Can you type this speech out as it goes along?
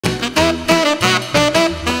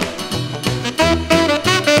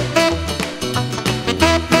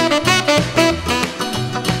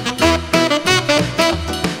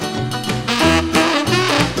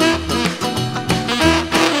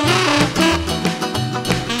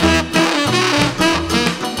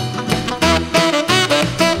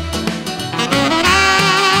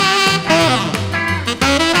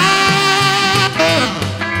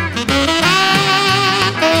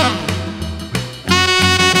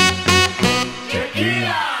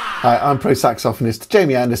Hi, I'm pro saxophonist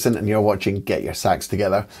Jamie Anderson and you're watching Get Your Sax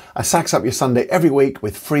Together. I sax up your Sunday every week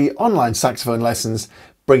with free online saxophone lessons,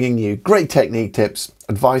 bringing you great technique tips,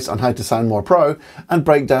 advice on how to sound more pro, and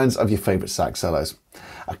breakdowns of your favourite sax solos.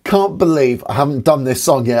 I can't believe I haven't done this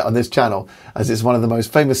song yet on this channel, as it's one of the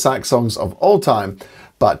most famous sax songs of all time,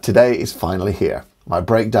 but today is finally here. My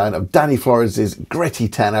breakdown of Danny Flores' gritty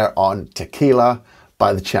tenor on Tequila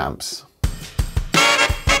by the Champs.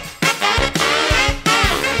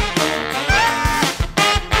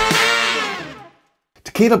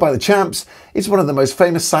 Tequila by the Champs is one of the most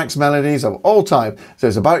famous sax melodies of all time, so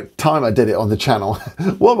it's about time I did it on the channel.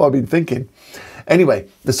 What have I been thinking? Anyway,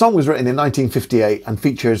 the song was written in 1958 and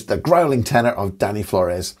features the growling tenor of Danny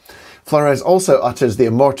Flores. Flores also utters the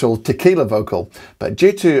immortal Tequila vocal, but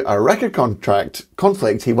due to a record contract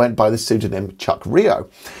conflict, he went by the pseudonym Chuck Rio.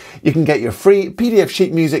 You can get your free PDF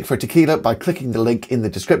sheet music for Tequila by clicking the link in the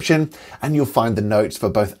description, and you'll find the notes for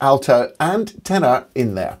both alto and tenor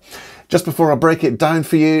in there. Just before I break it down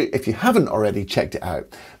for you, if you haven't already checked it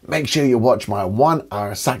out, make sure you watch my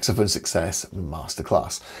 1-hour saxophone success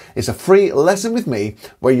masterclass. It's a free lesson with me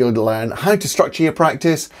where you'll learn how to structure your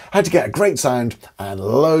practice, how to get a great sound, and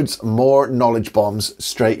loads more knowledge bombs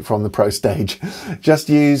straight from the pro stage. Just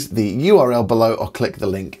use the URL below or click the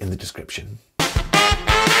link in the description.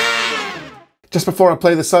 Just before I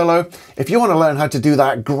play the solo, if you want to learn how to do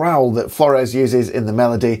that growl that Flores uses in the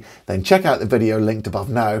melody, then check out the video linked above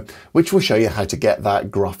now, which will show you how to get that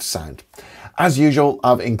gruff sound. As usual,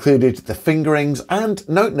 I've included the fingerings and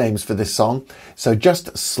note names for this song, so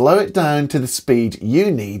just slow it down to the speed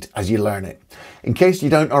you need as you learn it. In case you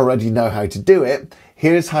don't already know how to do it,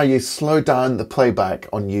 here's how you slow down the playback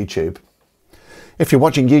on YouTube. If you're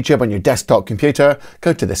watching YouTube on your desktop computer,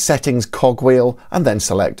 go to the settings cogwheel and then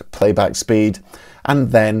select playback speed,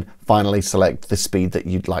 and then finally select the speed that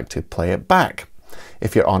you'd like to play it back.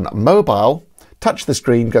 If you're on mobile, touch the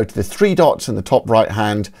screen, go to the 3 dots in the top right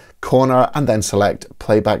hand corner and then select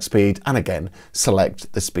playback speed, and again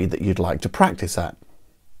select the speed that you'd like to practice at.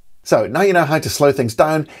 So now you know how to slow things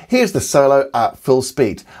down, here's the solo at full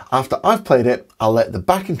speed. After I've played it, I'll let the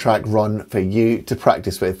backing track run for you to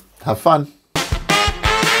practice with. Have fun!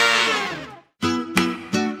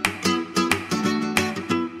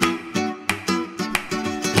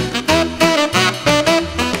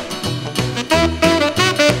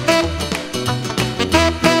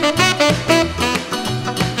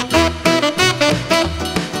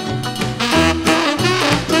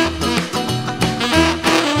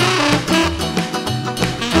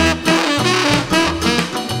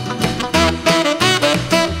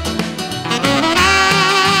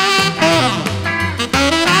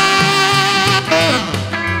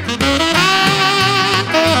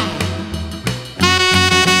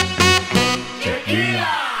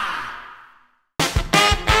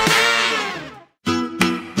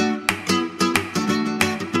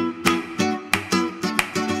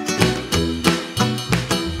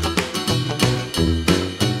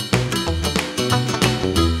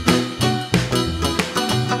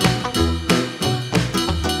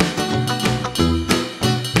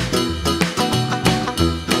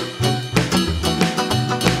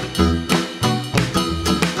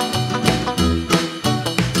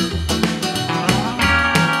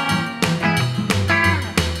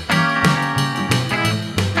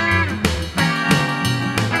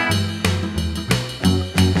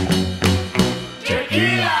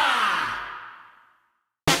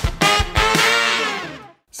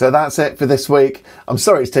 So that's it for this week. I'm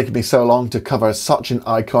sorry it's taken me so long to cover such an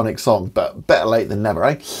iconic song, but better late than never,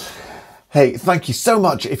 eh? Hey, thank you so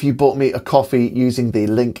much if you bought me a coffee using the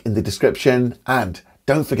link in the description, and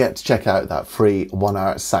don't forget to check out that free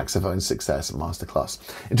 1-hour saxophone success masterclass.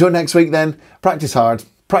 Until next week then, practice hard,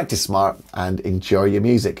 practice smart, and enjoy your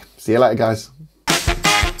music. See you later, guys.